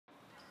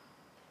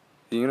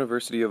The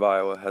University of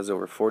Iowa has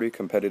over 40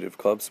 competitive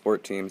club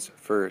sport teams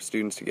for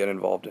students to get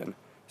involved in.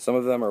 Some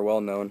of them are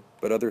well known,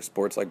 but other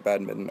sports like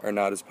badminton are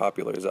not as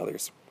popular as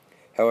others.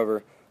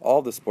 However,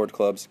 all the sport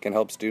clubs can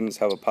help students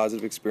have a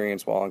positive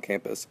experience while on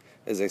campus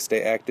as they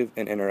stay active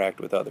and interact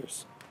with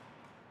others.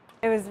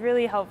 It was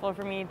really helpful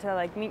for me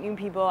to meet new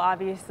people,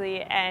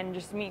 obviously, and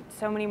just meet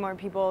so many more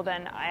people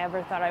than I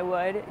ever thought I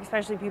would,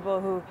 especially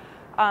people who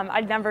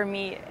I'd never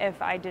meet if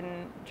I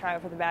didn't try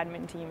out for the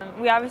badminton team.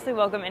 We obviously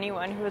welcome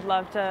anyone who would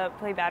love to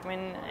play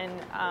badminton,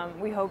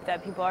 and we hope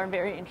that people are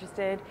very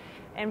interested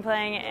in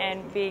playing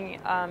and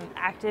being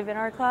active in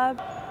our club.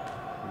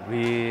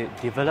 We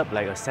develop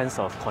a sense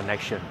of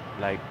connection.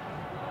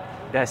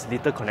 There's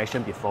little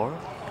connection before,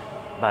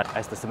 but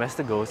as the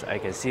semester goes, I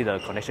can see the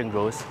connection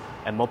grows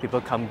and more people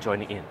come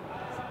joining in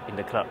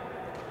the club.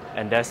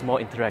 And there's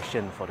more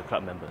interaction for the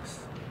club members.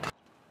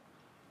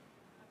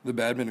 The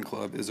Badminton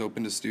Club is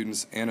open to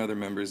students and other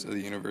members of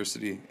the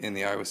university in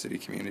the Iowa City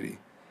community.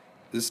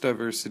 This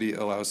diversity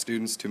allows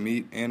students to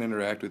meet and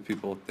interact with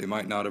people they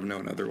might not have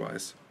known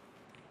otherwise.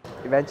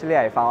 Eventually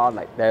I found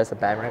out there's a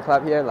badminton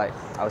club here.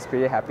 I was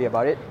pretty happy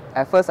about it.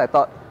 At first I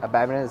thought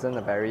badminton isn't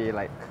a very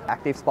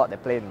active sport they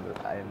play in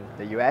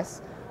the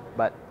US,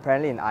 but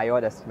apparently in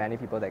Iowa there's many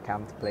people that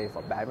come to play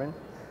for badminton.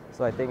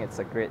 So I think it's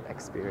a great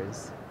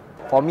experience.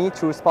 For me,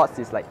 through sports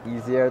it's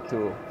easier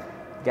to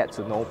get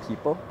to know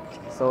people.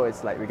 So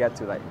it's we get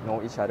to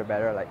know each other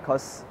better.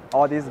 Cause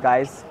all these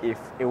guys, if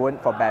it weren't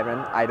for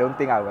badminton, I don't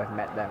think I would have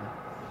met them.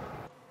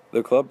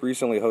 The club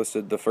recently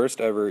hosted the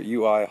first ever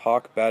UI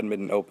Hawk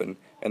Badminton Open,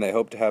 and they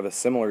hope to have a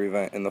similar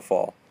event in the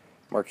fall.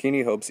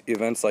 Marchini hopes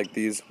events like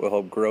these will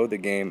help grow the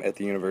game at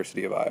the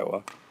University of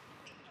Iowa.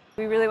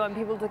 We really want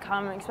people to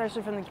come,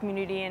 especially from the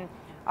community and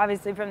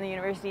obviously from the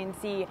university, and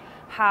see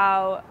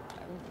how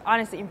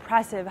honestly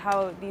impressive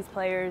how these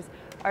players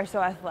are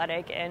so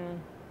athletic and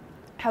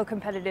how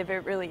competitive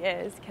it really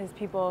is, because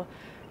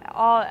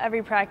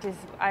every practice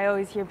I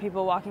always hear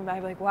people walking by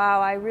like, wow,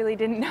 I really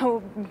didn't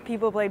know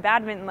people play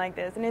badminton like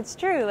this. And it's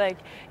true, it's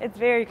a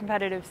very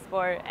competitive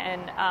sport,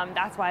 and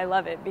that's why I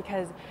love it,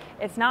 because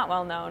it's not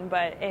well known,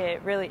 but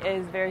it really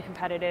is very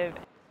competitive.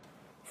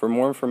 For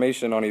more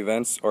information on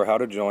events or how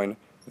to join,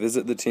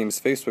 visit the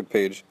team's Facebook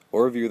page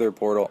or view their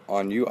portal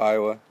on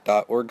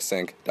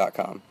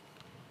uiowa.orgsync.com.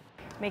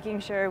 Making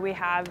sure we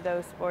have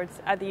those sports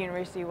at the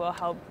university will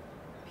help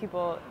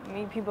people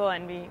meet people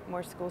and be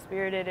more school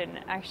spirited and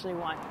actually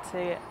want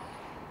to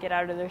get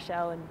out of their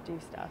shell and do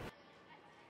stuff.